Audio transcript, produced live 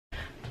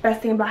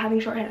Best thing about having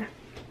short hair.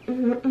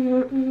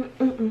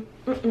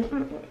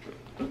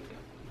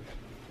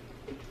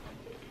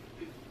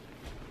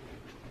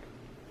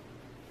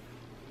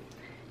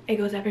 It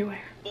goes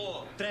everywhere.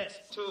 4, 3,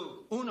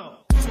 2, 1.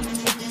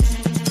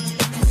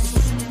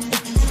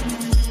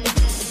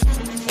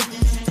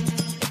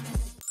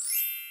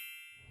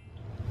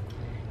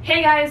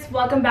 Hey guys,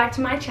 welcome back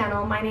to my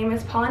channel. My name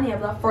is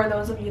Paola, for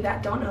those of you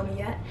that don't know me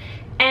yet.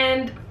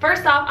 And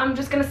first off, I'm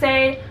just gonna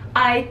say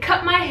I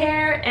cut my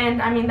hair,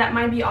 and I mean that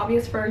might be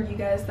obvious for you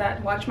guys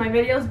that watch my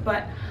videos,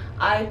 but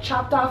I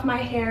chopped off my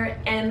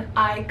hair and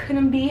I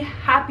couldn't be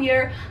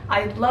happier.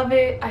 I love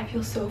it. I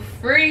feel so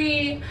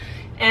free.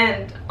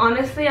 And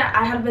honestly,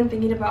 I had been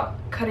thinking about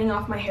cutting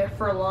off my hair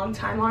for a long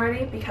time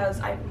already because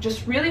I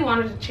just really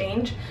wanted to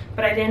change,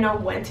 but I didn't know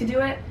when to do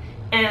it.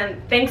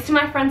 And thanks to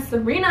my friend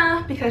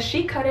Sabrina, because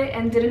she cut it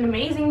and did an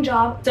amazing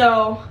job.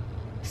 So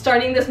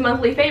starting this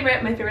monthly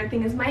favorite, my favorite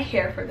thing is my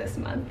hair for this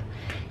month.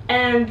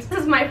 And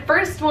this is my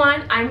first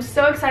one. I'm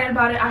so excited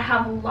about it. I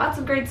have lots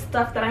of great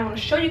stuff that I want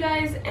to show you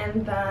guys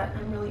and that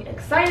I'm really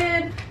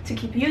excited to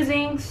keep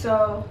using.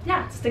 So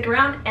yeah, stick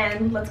around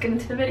and let's get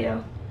into the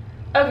video.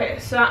 Okay,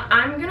 so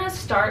I'm gonna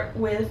start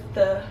with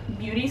the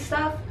beauty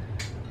stuff.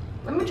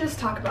 Let me just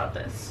talk about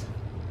this.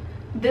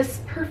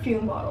 This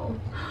perfume bottle.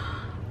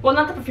 Well,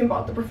 not the perfume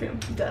bottle, the perfume,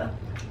 duh.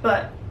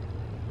 But,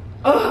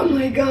 oh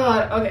my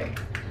god, okay.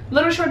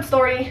 Little short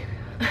story.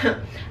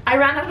 I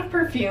ran out of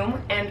perfume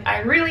and I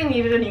really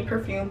needed a new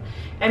perfume.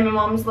 And my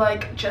mom's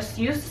like, just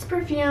use this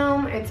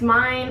perfume, it's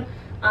mine.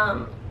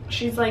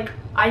 She's like,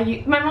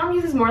 my mom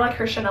uses more like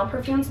her Chanel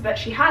perfumes, but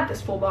she had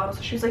this full bottle.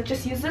 So she was like,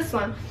 just use this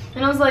one.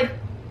 And I was like,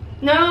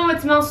 no,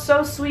 it smells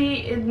so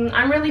sweet.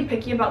 I'm really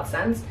picky about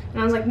scents.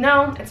 And I was like,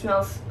 no, it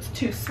smells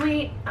too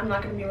sweet. I'm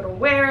not gonna be able to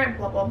wear it,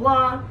 blah, blah,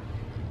 blah.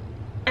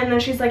 And then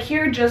she's like,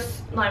 here,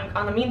 just like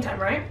on the meantime,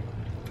 right?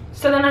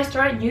 So then I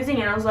started using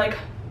it and I was like,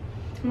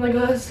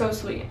 oh, it's so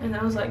sweet. And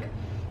I was like,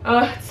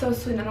 oh, it's so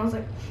sweet. And I was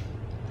like,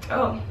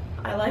 oh,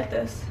 I like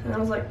this. And I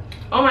was like,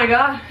 oh my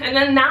god. And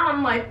then now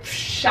I'm like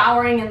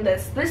showering in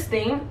this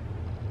thing.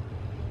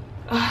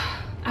 I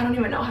don't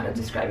even know how to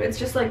describe it. It's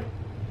just like,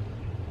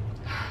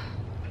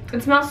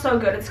 it smells so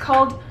good.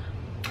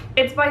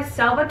 It's by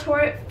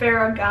Salvatore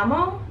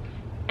Ferragamo,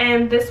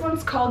 and this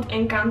one's called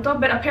Encanto,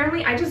 but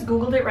apparently I just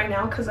googled it right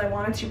now because I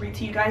wanted to read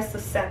to you guys the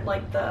scent,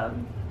 like the,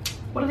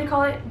 what do they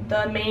call it,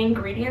 the main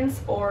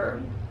ingredients,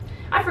 or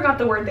I forgot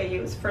the word they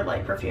use for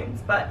like perfumes,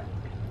 but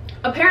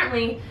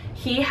apparently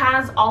he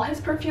has, all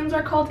his perfumes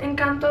are called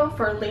Encanto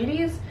for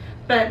ladies,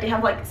 but they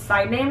have like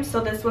side names.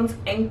 So this one's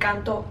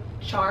Encanto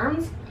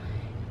Charms,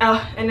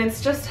 and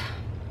it's just,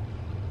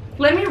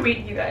 let me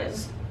read you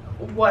guys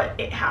what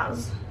it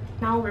has.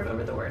 Now I'll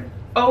remember the word.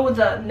 Oh,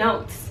 the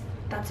notes.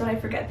 That's what I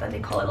forget, that they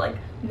call it like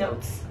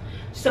notes.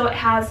 So it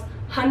has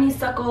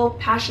honeysuckle,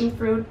 passion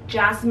fruit,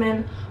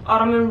 jasmine,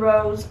 autumn and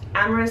rose,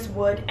 amorous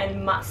wood,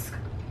 and musk.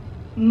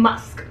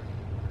 Musk.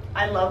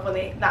 I love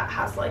when that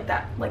has like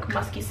that like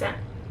musky scent.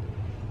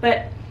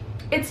 But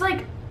it's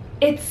like,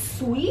 it's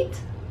sweet,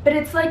 but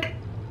it's like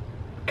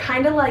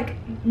kind of like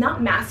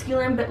not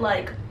masculine, but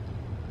like,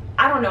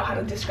 I don't know how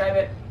to describe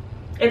it.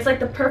 It's like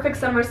the perfect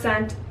summer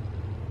scent.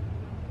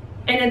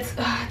 And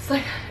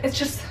it's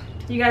just,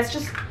 you guys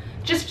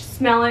just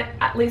smell it,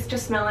 at least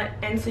just smell it,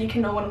 and so you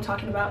can know what I'm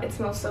talking about. It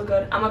smells so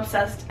good. I'm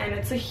obsessed, and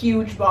it's a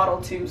huge bottle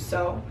too,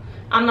 so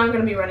I'm not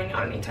gonna be running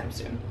out anytime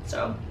soon.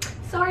 So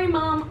sorry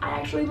mom, I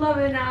actually love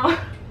it now.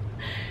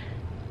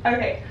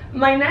 Okay,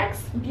 my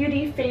next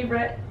beauty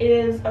favorite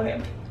is,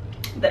 okay,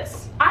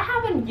 this. I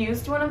haven't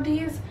used one of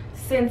these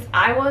since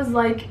I was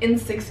like in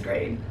 6th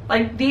grade.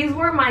 Like, these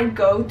were my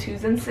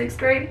go-tos in 6th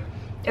grade.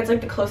 It's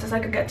like the closest I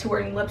could get to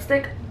wearing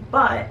lipstick,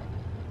 but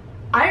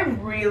I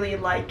really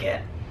like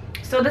it.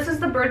 So this is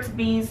the Burt's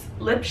Bees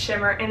Lip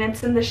Shimmer, and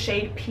it's in the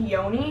shade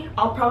Peony.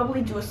 I'll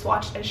probably do a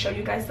swatch and show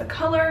you guys the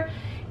color.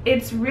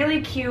 It's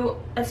really cute,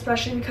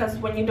 especially because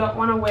when you don't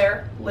want to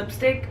wear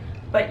lipstick,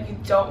 but you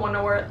don't want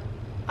to wear,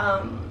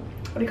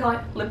 what do you call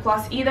it, lip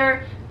gloss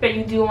either, but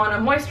you do want to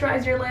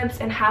moisturize your lips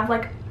and have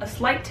like a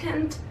slight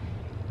tint.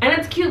 And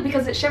it's cute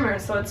because it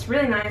shimmers, so it's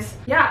really nice.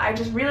 Yeah, I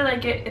just really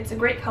like it. It's a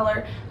great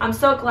color. I'm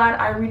so glad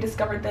I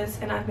rediscovered this,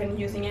 and I've been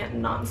using it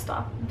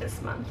non-stop this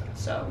month.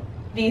 So,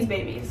 these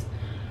babies.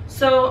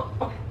 So,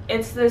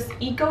 it's this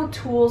Eco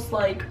Tools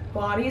like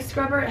body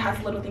scrubber. It has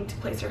a little thing to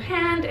place your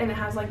hand, and it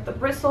has like the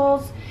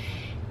bristles.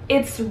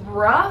 It's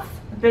rough,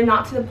 but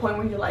not to the point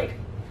where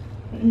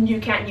you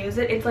can't use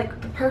it. It's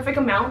like the perfect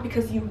amount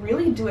because you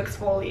really do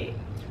exfoliate.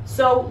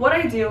 So, what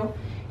I do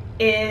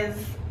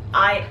is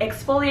I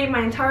exfoliate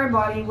my entire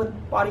body with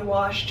body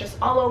wash just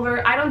all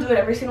over. I don't do it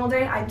every single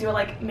day. I do it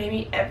like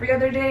maybe every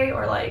other day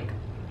or like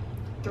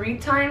 3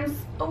 times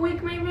a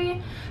week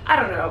maybe. I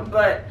don't know,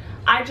 but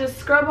I just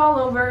scrub all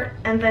over,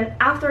 and then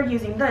after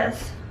using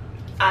this,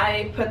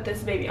 I put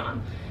this baby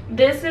on.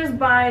 This is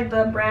by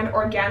the brand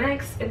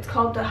Organics. It's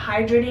called the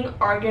Hydrating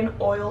Argan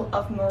Oil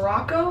of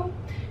Morocco,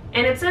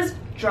 and it says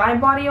dry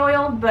body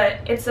oil, but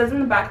it says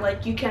in the back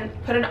like you can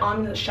put it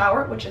on in the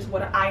shower, which is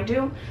what I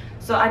do.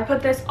 So I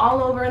put this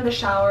all over in the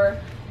shower,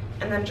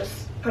 and then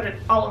just put it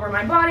all over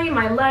my body,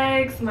 my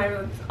legs,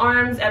 my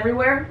arms,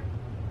 everywhere,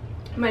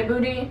 my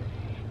booty.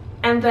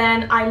 And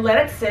then I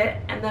let it sit,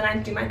 and then I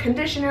do my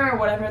conditioner or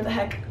whatever the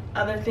heck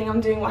other thing I'm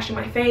doing, washing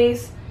my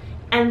face.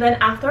 And then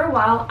after a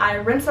while, I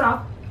rinse it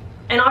off.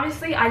 And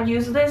obviously I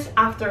use this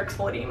after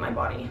exfoliating my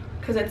body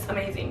because it's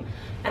amazing.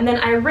 And then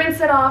I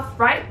rinse it off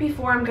right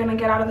before I'm gonna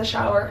get out of the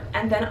shower.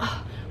 And then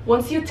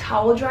once you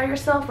towel dry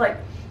yourself, like,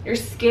 your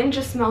skin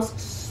just smells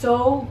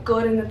so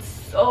good and it's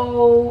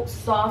so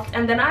soft.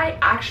 And then I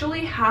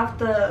actually have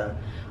the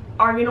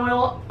argan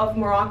oil of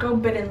Morocco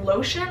but in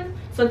lotion,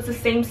 so it's the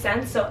same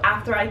scent. So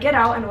after I get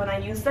out and when I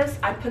use this,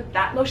 I put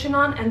that lotion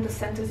on and the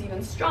scent is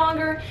even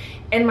stronger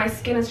and my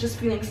skin is just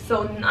feeling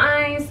so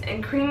nice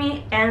and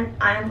creamy, and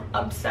I'm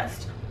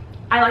obsessed.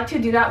 I like to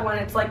do that when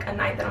it's like a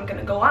night that I'm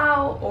gonna go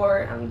out,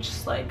 or I'm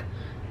just like,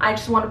 I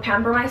just want to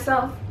pamper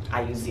myself.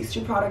 I use these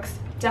two products.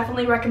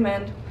 Definitely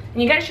recommend.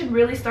 And you guys should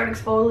really start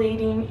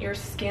exfoliating your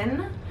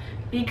skin,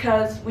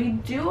 because we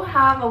do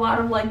have a lot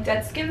of like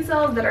dead skin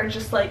cells that are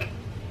just like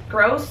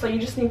gross, so you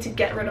just need to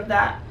get rid of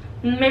that.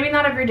 Maybe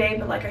not every day,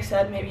 but like I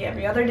said, maybe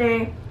every other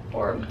day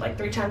or like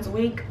 3 times a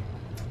week.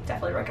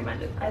 Definitely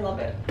recommend it. I love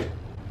it.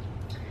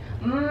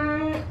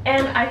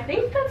 And I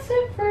think that's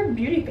it for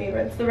beauty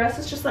favorites. The rest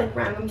is just like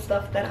random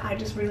stuff that I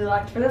just really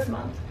liked for this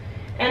month.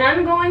 And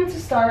I'm going to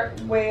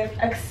start with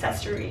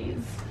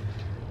accessories.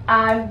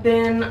 I've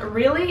been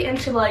really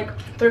into like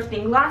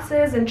thrifting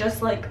glasses and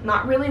just like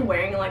not really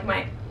wearing like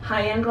my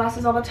high-end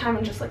glasses all the time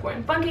and just like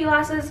wearing funky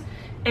glasses,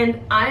 and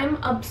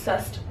I'm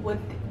obsessed with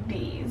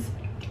these.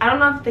 I don't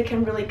know if they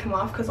can really come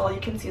off because all you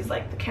can see is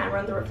like the camera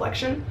and the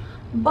reflection,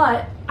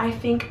 but I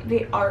think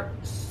they are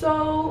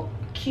so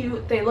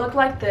cute. They look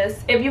like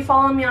this. If you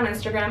follow me on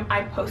Instagram,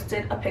 I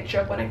posted a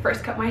picture of when I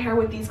first cut my hair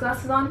with these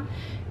glasses on,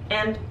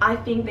 and I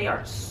think they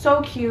are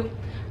so cute.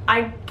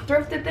 I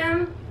thrifted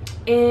them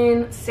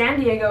in San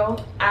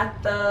Diego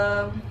at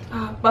the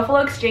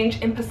Buffalo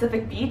Exchange in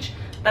Pacific Beach.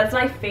 That's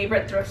my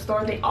favorite thrift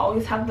store. They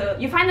always have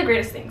you find the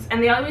greatest things,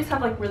 and they always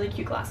have like really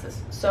cute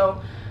glasses.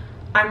 So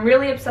I'm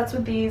really obsessed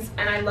with these,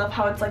 and I love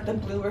how it's like the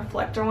blue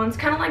reflector ones,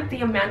 kind of like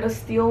the Amanda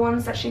Steele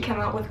ones that she came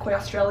out with Koi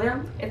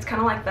Australia. It's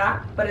kind of like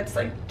that, but it's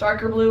like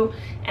darker blue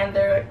and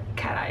they're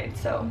cat-eyed.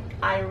 So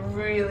I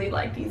really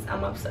like these.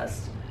 I'm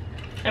obsessed.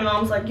 And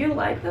mom's like, you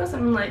like those?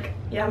 I'm like,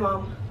 yeah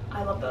mom,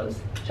 I love those.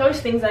 She always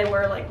thinks I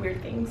wear like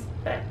weird things,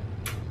 but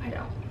I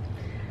don't.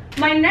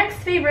 My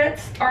next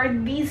favorites are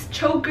these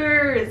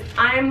chokers.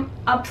 I'm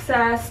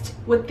obsessed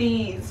with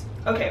these.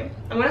 Okay,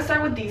 I'm gonna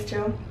start with these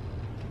two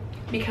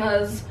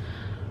because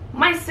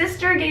my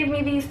sister gave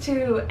me these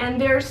two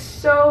and they're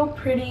so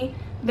pretty.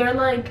 They're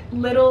like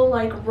little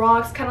like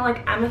rocks, kind of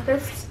like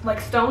amethysts,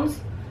 like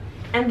stones.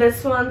 And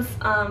this one's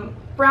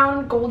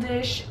brown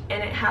goldish,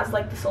 and it has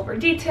like the silver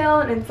detail,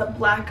 and it's a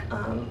black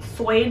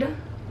suede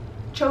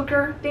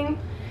choker thing.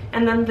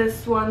 And then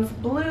this one's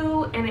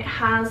blue, and it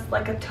has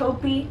like a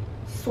taupey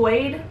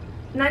suede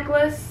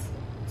necklace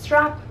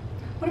strap.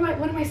 What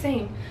am I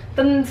saying?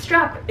 The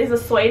strap is a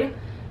suede.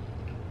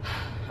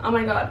 Oh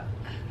my god,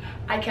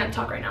 I can't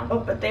talk right now.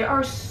 But they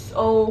are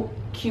so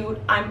cute.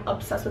 I'm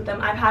obsessed with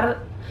them.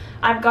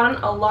 I've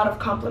gotten a lot of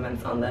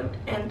compliments on them,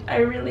 and I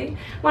really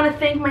want to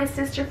thank my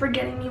sister for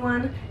getting me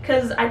one,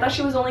 because I thought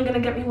she was only gonna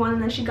get me one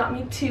and then she got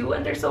me two,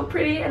 and they're so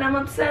pretty and I'm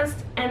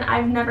obsessed. And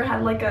I've never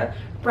had like a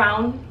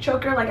brown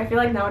choker. Like I feel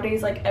like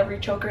nowadays like every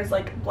choker is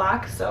like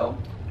black, so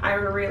I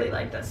really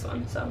like this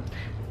one. So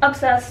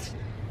obsessed.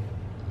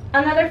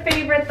 Another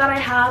favorite that I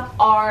have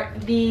are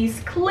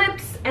these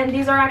clips, and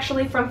these are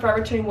actually from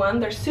Forever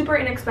 21. They're super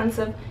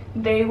inexpensive.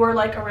 They were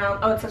like around,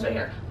 oh it says right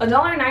here,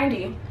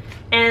 $1.90.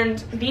 And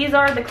these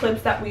are the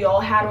clips that we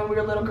all had when we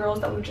were little girls,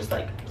 that we just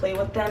like play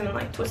with them and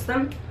like twist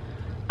them.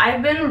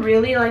 I've been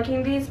really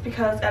liking these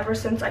because ever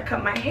since I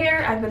cut my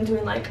hair, I've been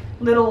doing like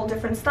little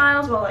different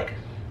styles where like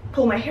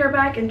pull my hair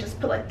back and just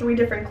put like 3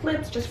 different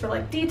clips just for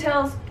like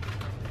details.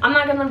 I'm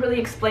not gonna really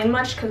explain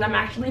much because I'm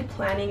actually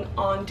planning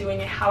on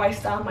doing a how I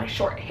style my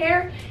short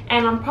hair,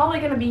 and I'm probably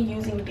gonna be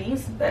using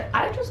these, but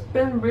I've just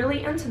been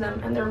really into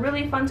them and they're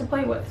really fun to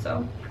play with,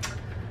 so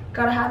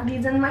gotta have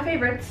these in my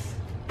favorites.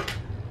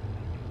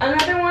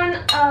 Another one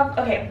of,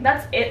 okay,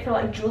 that's it for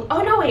like jewelry.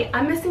 Oh no, wait,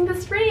 I'm missing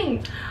this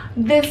ring.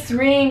 This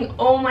ring,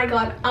 oh my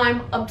god,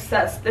 I'm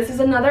obsessed. This is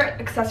another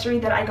accessory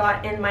that I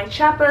got in my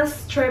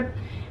Chiapas trip,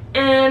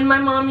 and my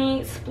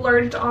mommy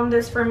splurged on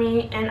this for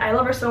me, and I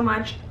love her so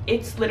much.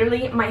 It's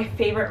literally my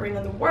favorite ring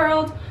in the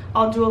world.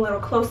 I'll do a little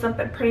close-up,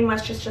 but pretty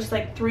much it's just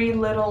like 3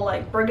 little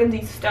like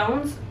burgundy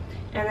stones,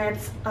 and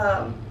it's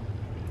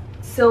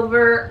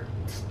silver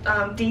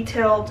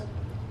detailed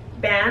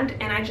band,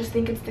 and I just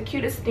think it's the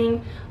cutest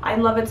thing. I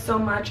love it so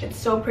much. It's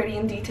so pretty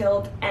and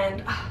detailed,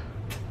 and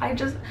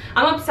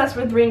I'm obsessed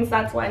with rings.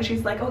 That's why. And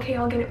she's like, okay,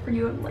 I'll get it for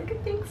you. I'm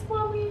like, thanks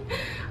mommy.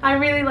 I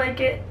really like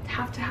it.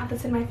 Have to have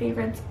this in my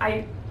favorites.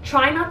 I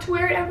try not to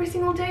wear it every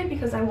single day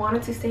because I want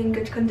it to stay in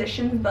good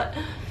condition, but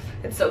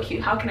it's so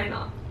cute. How can I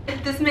not?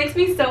 This makes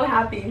me so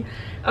happy.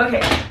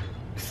 Okay,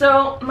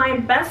 so my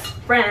best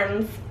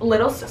friend's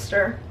little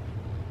sister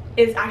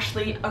is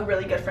actually a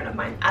really good friend of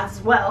mine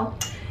as well.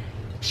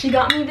 She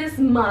got me this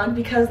mug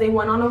because they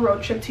went on a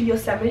road trip to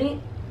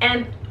Yosemite,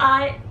 and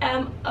I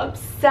am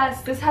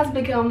obsessed. This has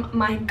become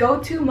my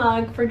go-to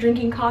mug for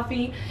drinking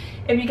coffee.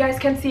 If you guys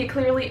can see it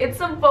clearly,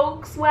 it's a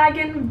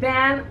Volkswagen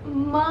van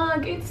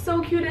mug. It's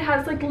so cute. It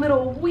has like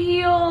little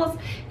wheels,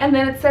 and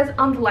then it says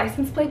on the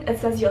license plate, it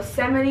says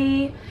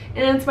Yosemite,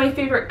 and it's my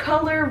favorite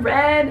color,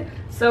 red.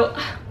 So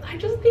I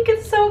just think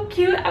it's so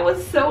cute. I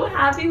was so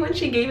happy when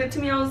she gave it to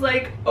me. I was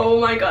like, oh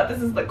my god,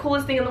 this is the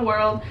coolest thing in the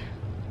world.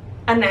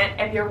 Annette,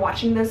 if you're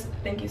watching this,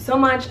 thank you so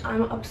much.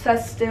 I'm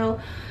obsessed still.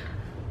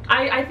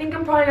 I think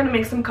I'm probably gonna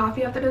make some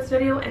coffee after this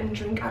video and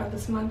drink out of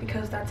this mug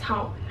because that's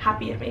how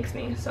happy it makes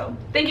me. So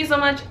thank you so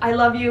much. I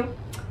love you.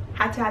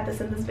 Had to add this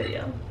in this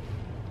video.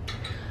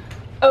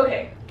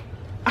 Okay,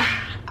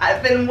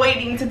 I've been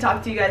waiting to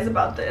talk to you guys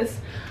about this.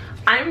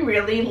 I'm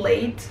really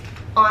late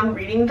on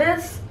reading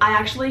this. I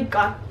actually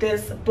got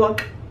this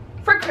book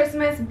for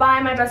Christmas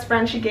by my best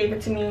friend. She gave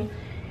it to me,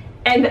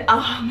 and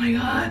oh my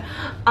god,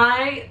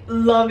 I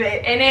love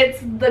it. And it's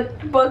the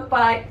book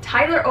by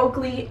Tyler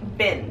Oakley,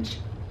 Binge.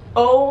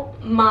 Oh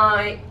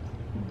my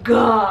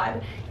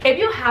god. If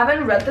you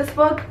haven't read this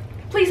book,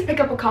 please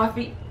pick up a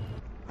coffee.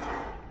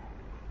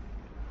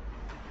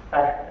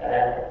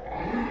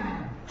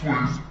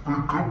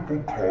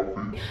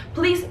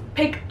 Please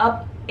pick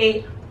up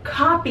a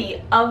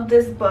copy of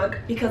this book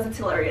because it's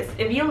hilarious.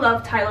 If you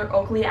love Tyler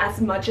Oakley as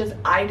much as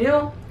I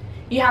do,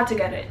 you have to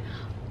get it.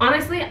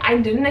 Honestly, I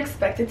didn't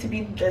expect it to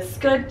be this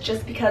good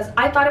just because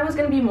I thought it was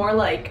gonna be more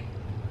like,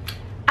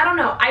 I don't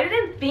know, I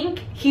didn't think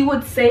he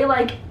would say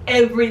like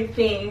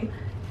everything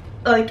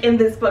like in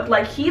this book.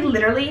 Like he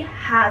literally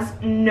has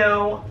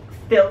no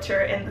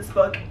filter in this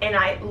book, and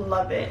I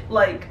love it.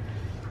 Like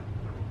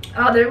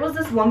there was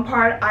this one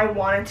part I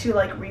wanted to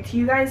like read to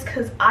you guys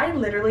because I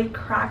literally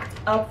cracked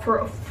up for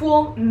a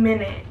full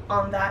minute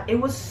on that. It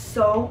was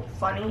so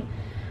funny.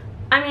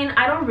 I mean,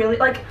 I don't really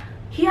like,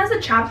 he has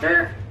a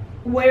chapter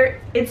where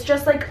it's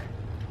just like,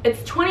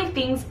 it's 20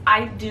 things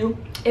I'd do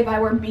if I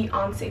were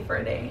Beyonce for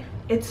a day.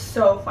 It's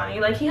so funny.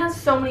 Like he has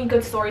so many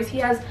good stories. He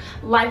has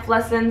life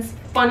lessons,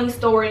 funny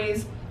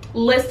stories,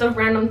 list of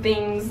random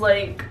things,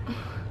 like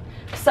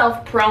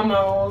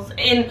self-promo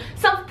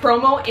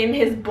in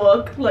his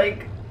book,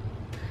 like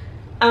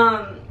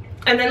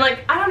and then like,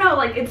 I don't know,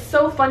 like it's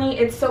so funny,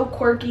 it's so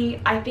quirky.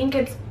 I think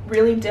it's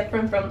really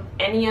different from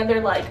any other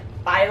like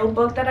bio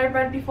book that I've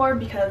read before,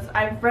 because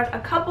I've read a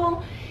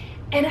couple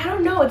and I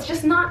don't know, it's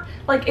just not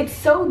like, it's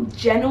so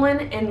genuine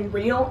and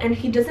real, and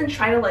he doesn't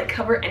try to like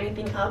cover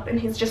anything up, and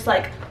he's just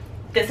like,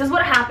 this is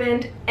what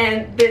happened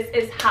and this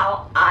is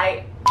how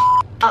I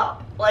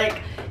up.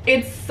 Like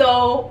it's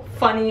so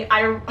funny.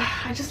 I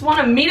just want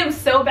to meet him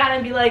so bad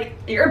and be like,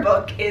 your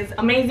book is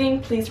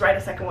amazing, please write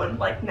a second one,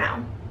 like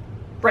now,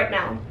 right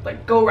now,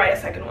 like go write a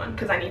second one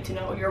because I need to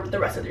know the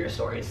rest of your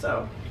stories.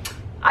 So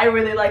I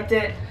really liked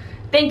it.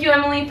 Thank you,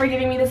 Emily, for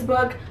giving me this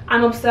book.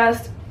 I'm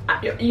obsessed.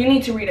 You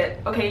need to read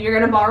it, okay? You're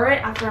gonna borrow it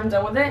after I'm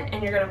done with it,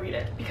 and you're gonna read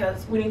it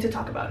because we need to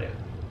talk about it.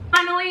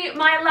 Finally,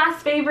 my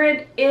last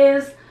favorite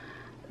is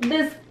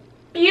this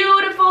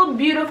beautiful,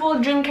 beautiful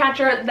dream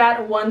catcher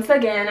that, once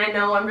again, I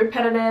know I'm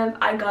repetitive,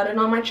 I got it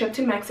on my trip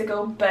to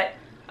Mexico, but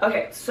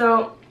okay,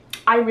 so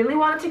I really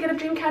wanted to get a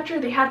dream catcher.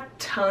 They had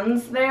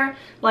tons there,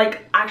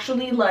 like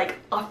actually like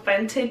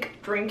authentic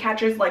dream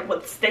catchers, like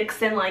with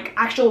sticks and like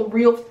actual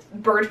real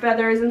bird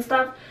feathers and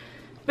stuff.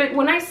 But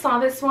when I saw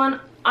this one,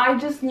 I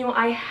just knew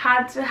I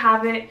had to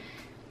have it.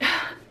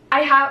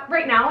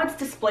 Right now it's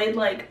displayed,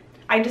 like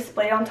I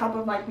display it on top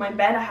of like my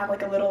bed. I have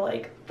like a little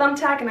like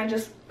thumbtack and I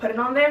just put it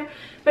on there.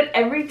 But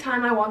every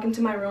time I walk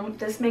into my room,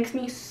 this makes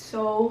me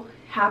so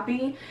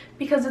happy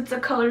because it's the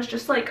colors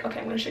just like, okay,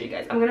 I'm gonna show you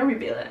guys. I'm gonna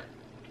reveal it.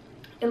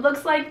 It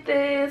looks like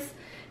this,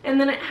 and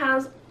then it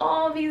has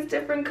all these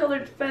different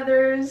colored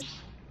feathers.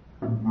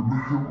 I'm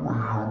gonna hit my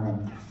hand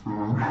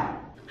on the fan.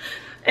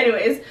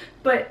 Anyways,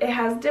 but it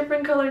has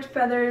different colored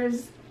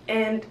feathers,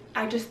 and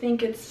I just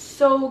think it's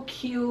so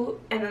cute.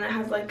 And then it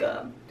has like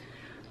a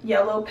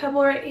yellow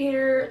pebble right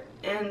here,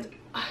 and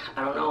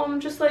I don't know, I'm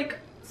just like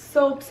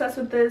so obsessed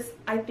with this.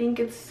 I think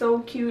it's so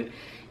cute.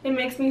 It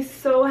makes me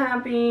so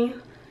happy.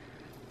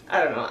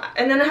 I don't know.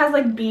 And then it has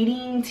like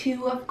beading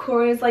too, of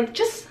course. Like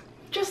just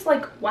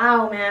like,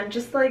 wow, man,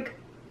 just like,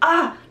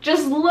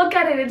 just look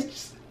at it. It's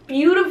just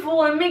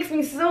beautiful. It makes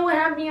me so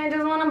happy. I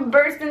just want to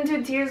burst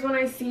into tears when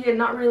I see it.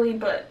 Not really,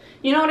 but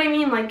you know what I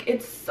mean? Like,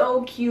 it's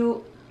so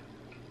cute.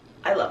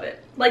 I love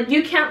it. Like,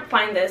 you can't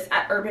find this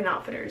at Urban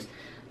Outfitters.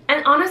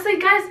 And honestly,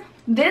 guys,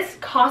 this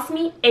cost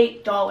me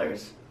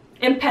 $8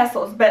 in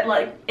pesos, but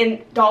like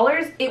in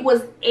dollars, it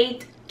was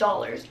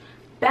 $8.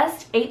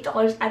 Best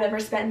 $8 I've ever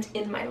spent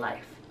in my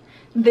life.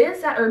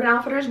 This at Urban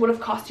Outfitters would have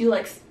cost you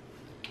like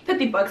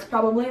 50 bucks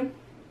probably.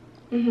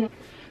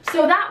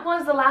 So that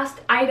was the last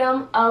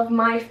item of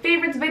my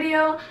favorites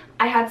video.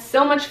 I had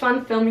so much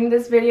fun filming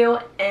this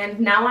video, and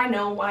now I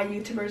know why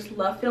YouTubers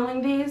love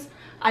filming these.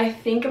 I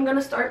think I'm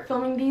gonna start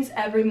filming these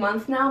every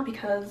month now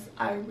because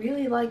I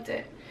really liked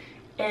it.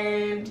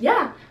 And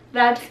yeah,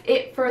 that's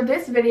it for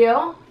this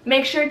video.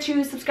 Make sure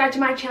to subscribe to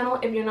my channel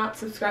if you're not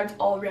subscribed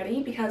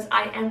already, because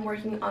I am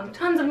working on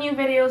tons of new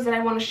videos that I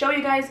want to show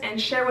you guys and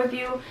share with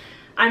you.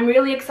 I'm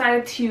really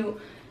excited to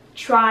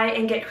try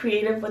and get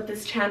creative with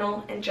this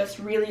channel and just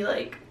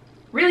really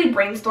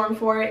brainstorm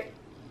for it.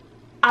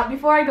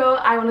 Before I go,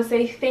 I want to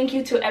say thank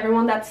you to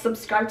everyone that's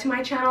subscribed to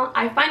my channel.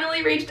 I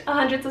finally reached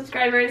 100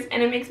 subscribers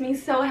and it makes me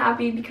so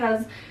happy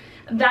because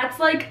that's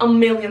like a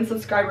million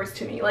subscribers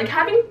to me. Like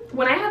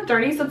when I had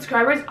 30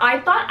 subscribers, I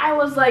thought I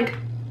was like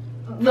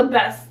the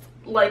best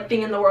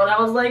thing in the world. I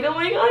was like, oh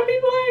my god,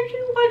 people are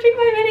actually watching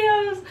my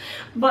videos.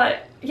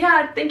 But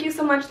yeah, thank you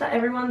so much to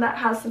everyone that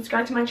has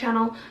subscribed to my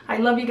channel. I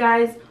love you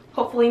guys.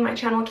 Hopefully my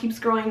channel keeps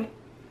growing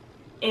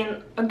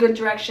in a good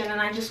direction, and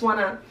I just want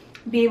to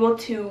be able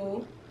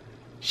to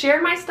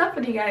share my stuff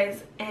with you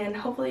guys, and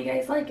hopefully you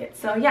guys like it.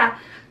 So yeah,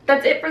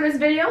 that's it for this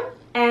video,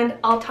 and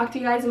I'll talk to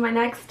you guys in my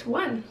next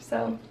one.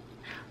 So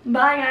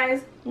bye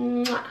guys.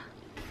 Mwah.